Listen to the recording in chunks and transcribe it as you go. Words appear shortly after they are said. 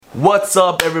What's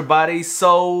up, everybody?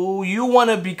 So you want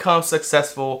to become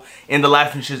successful in the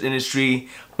life insurance industry,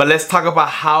 but let's talk about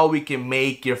how we can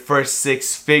make your first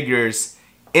six figures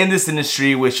in this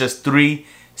industry with just 3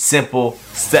 simple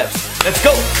steps. Let's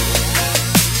go.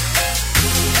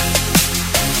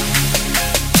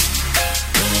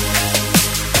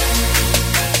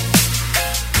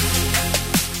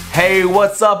 Hey,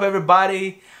 what's up,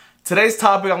 everybody? Today's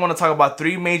topic, I want to talk about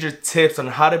 3 major tips on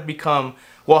how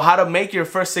to make your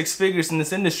first 6 figures in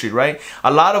this industry, right?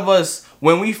 A lot of us,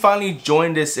 when we finally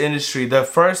joined this industry, the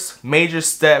first major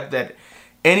step that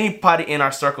anybody in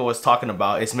our circle was talking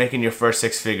about is making your first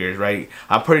 6 figures, right?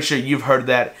 I'm pretty sure you've heard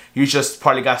that. You just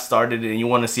probably got started and you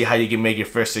want to see how you can make your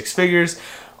first 6 figures.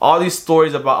 All these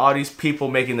stories about all these people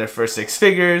making their first 6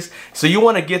 figures. So you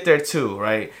want to get there too,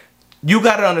 right? You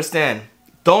got to understand,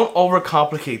 don't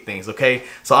overcomplicate things, okay?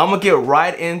 So I'm gonna get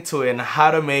right into it and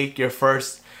how to make your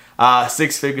first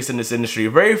 6 figures in this industry.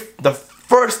 The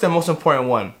first and most important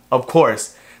one, of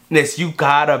course, is you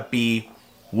gotta be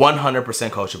 100%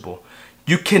 coachable.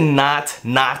 You cannot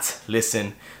not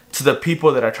listen to the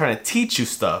people that are trying to teach you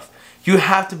stuff. You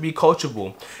have to be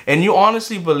coachable, and you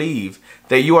honestly believe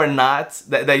that you are not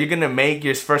that you're gonna make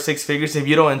your first 6 figures if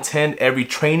you don't attend every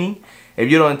training, if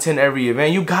you don't attend every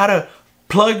event. You gotta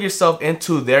plug yourself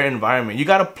into their environment. You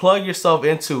gotta plug yourself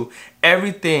into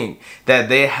everything that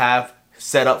they have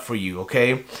set up for you,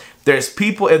 okay? There's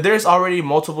people, if there's already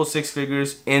multiple 6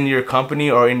 figures in your company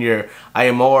or in your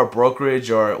IMO or brokerage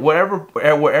or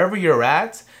wherever you're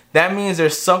at, that means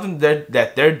there's something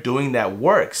that they're doing that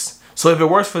works. So if it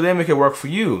works for them, it can work for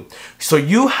you. So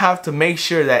you have to make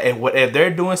sure that if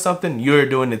they're doing something, you're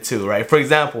doing it too, right? For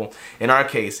example, in our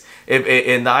case, if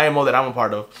in the IMO that I'm a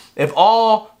part of, if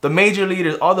all the major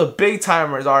leaders, all the big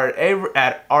timers are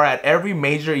at every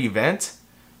major event,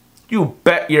 you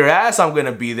bet your ass I'm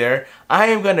gonna be there. I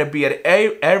am gonna be at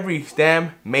every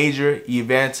damn major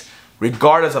event,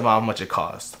 regardless of how much it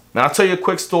costs. Now I'll tell you a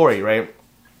quick story, right?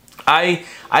 I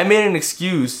made an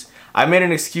excuse. I made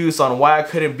an excuse on why I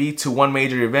couldn't be to one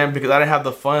major event because I didn't have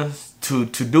the funds to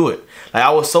do it. Like,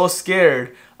 I was so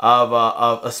scared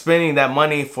of spending that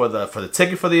money for the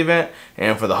ticket for the event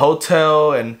and for the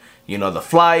hotel and, you know, the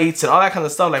flights and all that kind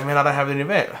of stuff. Like, man, I don't have an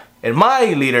event. And my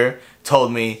leader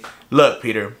told me, look,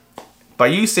 Peter, by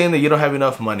you saying that you don't have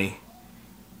enough money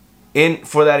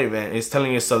for that event, it's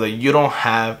telling yourself that you don't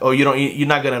have, or you're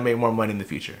not gonna make more money in the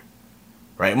future,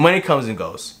 right? Money comes and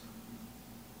goes.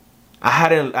 I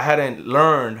hadn't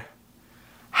learned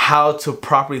how to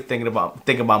properly think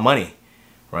about money,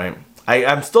 right?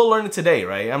 I'm still learning today,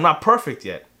 right? I'm not perfect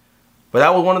yet, but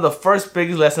that was one of the first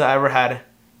biggest lessons I ever had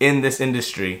in this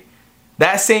industry.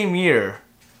 That same year,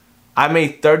 I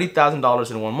made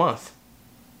 $30,000 in 1 month.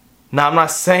 Now, I'm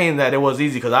not saying that it was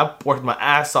easy because I worked my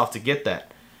ass off to get that,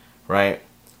 right?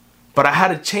 But I had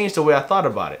to change the way I thought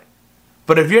about it.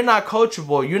 But if you're not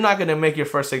coachable, you're not gonna make your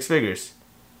first 6 figures.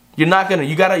 You're not gonna.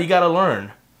 You gotta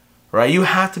learn, right? You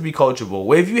have to be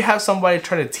coachable. If you have somebody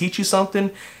trying to teach you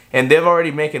something and they're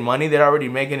already making money, they're already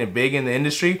making it big in the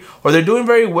industry, or they're doing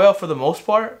very well for the most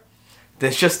part,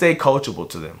 then just stay coachable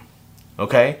to them.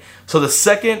 Okay? So the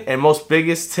second and most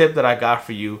biggest tip that I got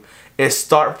for you is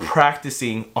start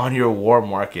practicing on your warm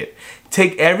market.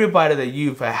 Take everybody that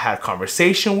you've had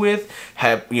conversation with,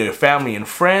 have your family and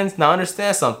friends. Now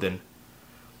understand something.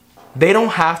 They don't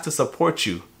have to support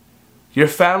you. Your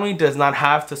family does not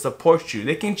have to support you.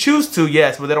 They can choose to,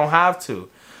 yes, but they don't have to.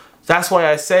 That's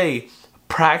why I say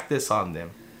practice on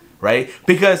them, right?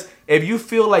 Because if you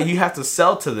feel like you have to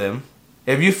sell to them,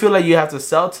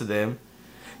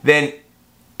 then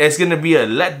it's going to be a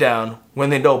letdown when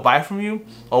they don't buy from you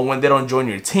or when they don't join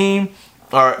your team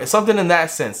or something in that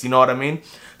sense. You know what I mean?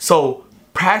 So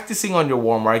practicing on your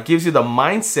warm market gives you the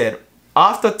mindset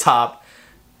off the top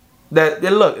that,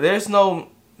 look,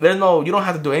 you don't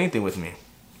have to do anything with me.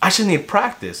 I should need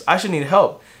practice. I should need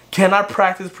help. Can I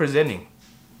practice presenting?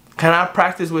 Can I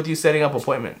practice with you setting up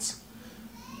appointments?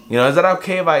 You know, is that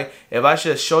okay if I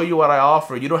should show you what I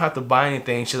offer? You don't have to buy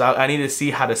anything. I need to see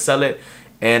how to sell it,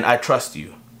 and I trust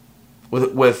you.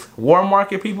 With warm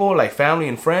market people like family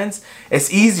and friends,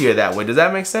 it's easier that way. Does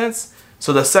that make sense?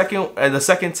 So the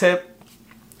second tip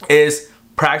is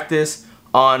practice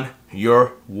on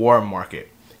your warm market.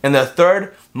 And the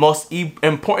third most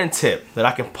important tip that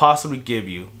I can possibly give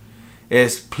you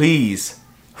is, please,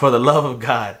 for the love of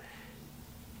God,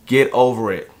 get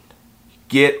over it.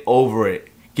 Get over it.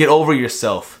 Get over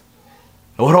yourself.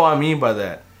 And what do I mean by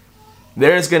that?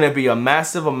 There's going to be a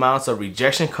massive amounts of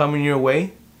rejection coming your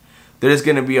way. There's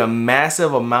going to be a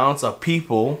massive amounts of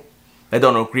people that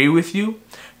don't agree with you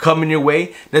coming your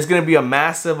way. There's going to be a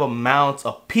massive amount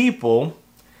of people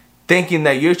thinking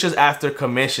that you're just after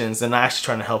commissions and not actually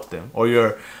trying to help them, or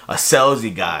you're a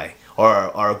salesy guy or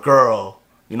a girl.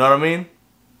 You know what I mean?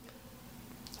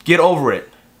 Get over it.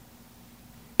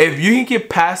 If you can get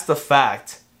past the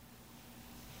fact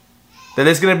that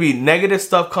there's gonna be negative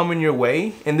stuff coming your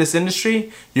way in this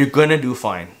industry, you're gonna do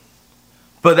fine.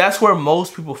 But that's where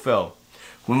most people fail.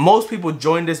 When most people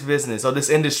join this business or this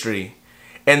industry,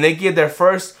 and they get their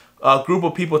first group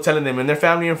of people telling them, and their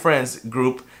family and friends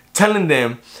group telling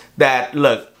them that,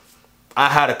 look, I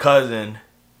had a cousin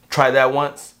try that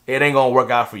once, it ain't gonna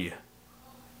work out for you.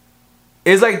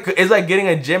 It's like getting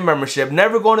a gym membership,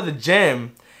 never going to the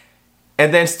gym,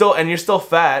 and you're still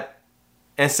fat,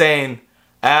 and saying,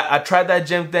 I tried that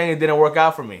gym thing, it didn't work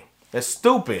out for me. That's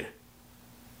stupid,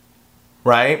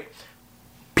 right?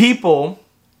 People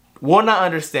will not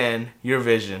understand your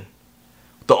vision.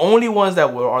 The only ones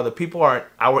that will are the people are in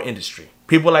our industry.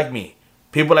 People like me.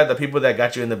 People like the people that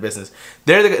got you in the business.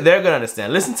 They're gonna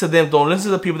understand. Listen to them. Don't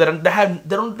listen to the people that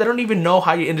don't even know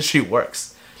how your industry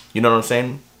works. You know what I'm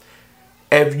saying?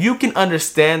 If you can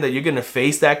understand that you're gonna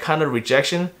face that kind of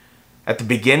rejection at the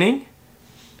beginning,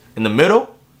 in the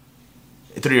middle,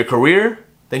 through your career,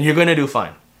 then you're gonna do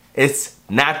fine. It's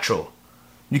natural.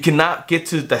 You cannot get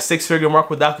to the 6-figure mark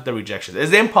without the rejections.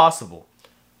 It's impossible.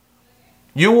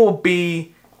 You will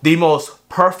be the most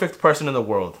perfect person in the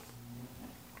world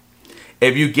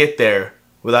if you get there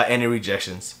without any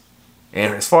rejections.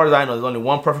 And as far as I know, there's only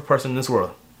one perfect person in this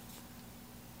world.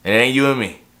 And it ain't you and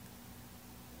me.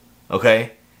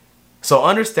 Okay? So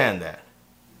understand that.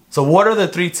 So what are the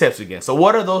 3 tips again? So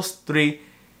what are those 3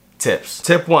 tips?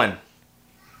 Tip 1,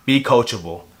 be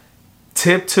coachable.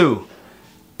 Tip 2,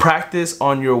 practice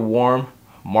on your warm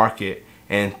market.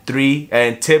 And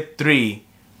tip 3,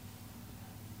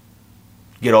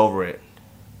 get over it.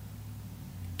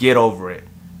 Get over it.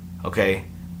 Okay?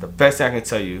 The best thing I can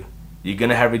tell you, you're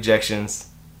gonna have rejections.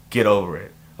 Get over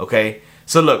it. Okay?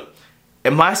 So look,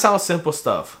 it might sound simple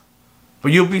stuff,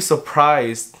 but you'll be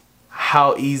surprised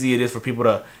how easy it is for people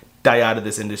to die out of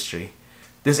this industry.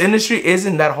 This industry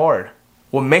isn't that hard.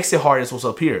 What makes it hard is what's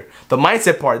up here. The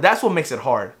mindset part, that's what makes it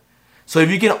hard. So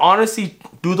if you can honestly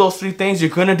do those 3 things,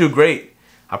 you're gonna do great.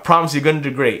 I promise you're gonna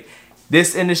do great.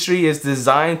 This industry is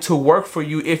designed to work for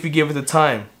you if you give it the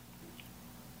time.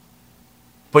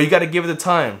 But you gotta give it the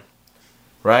time,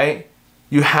 right?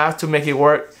 You have to make it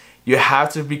work. You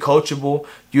have to be coachable.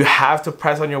 You have to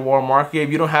press on your warm market.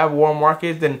 If you don't have a warm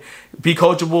market, then be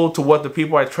coachable to what the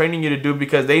people are training you to do,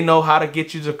 because they know how to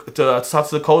get you to talk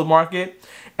to the cold market.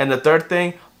 And the third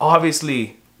thing,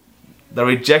 obviously, the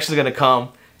rejection is gonna come.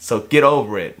 So get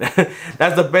over it.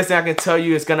 That's the best thing I can tell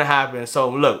you is gonna happen. So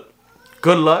look,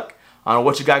 good luck on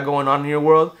what you got going on in your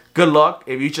world. Good luck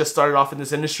if you just started off in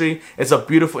this industry. It's a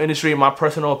beautiful industry in my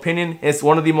personal opinion. It's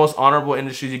one of the most honorable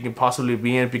industries you can possibly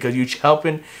be in, because you're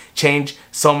helping change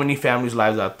so many families'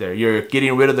 lives out there. You're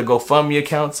getting rid of the GoFundMe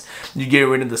accounts. You're getting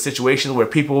rid of the situations where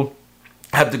people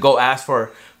have to go ask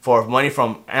for money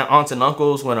from aunts and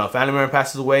uncles when a family member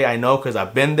passes away. I know, because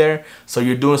I've been there. So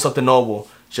you're doing something noble.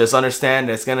 Just understand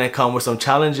that it's going to come with some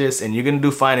challenges, and you're going to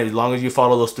do fine as long as you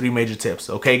follow those 3 major tips.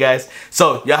 Okay, guys?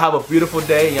 So y'all have a beautiful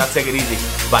day, and y'all take it easy.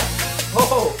 Bye.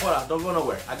 Oh, hold on. Don't go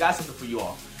nowhere. I got something for you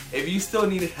all. If you still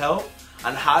need help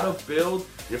on how to build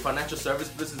your financial service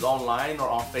business online or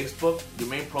on Facebook, your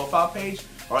main profile page,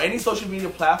 or any social media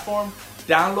platform,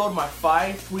 download my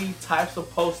 5 free types of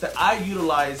posts that I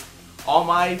utilize on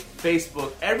my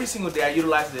Facebook every single day. I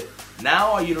utilize it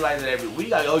now. I utilize it every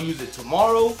week. I'll use it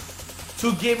tomorrow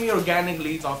to give me organic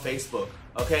leads on Facebook,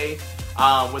 okay?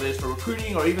 Whether it's for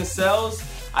recruiting or even sales,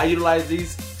 I utilize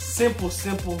these simple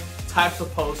types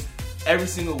of posts every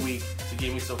single week to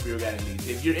give me some free organic leads.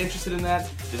 If you're interested in that,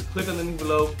 just click on the link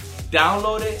below,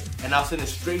 download it, and I'll send it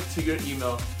straight to your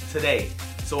email today.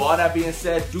 So all that being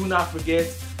said, do not forget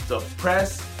to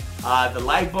press the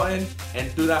like button,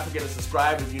 and do not forget to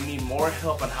subscribe if you need more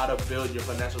help on how to build your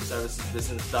financial services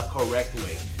business the correct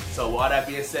way. So all that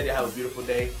being said, you have a beautiful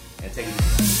day, and take it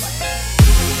easy.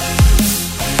 Bye.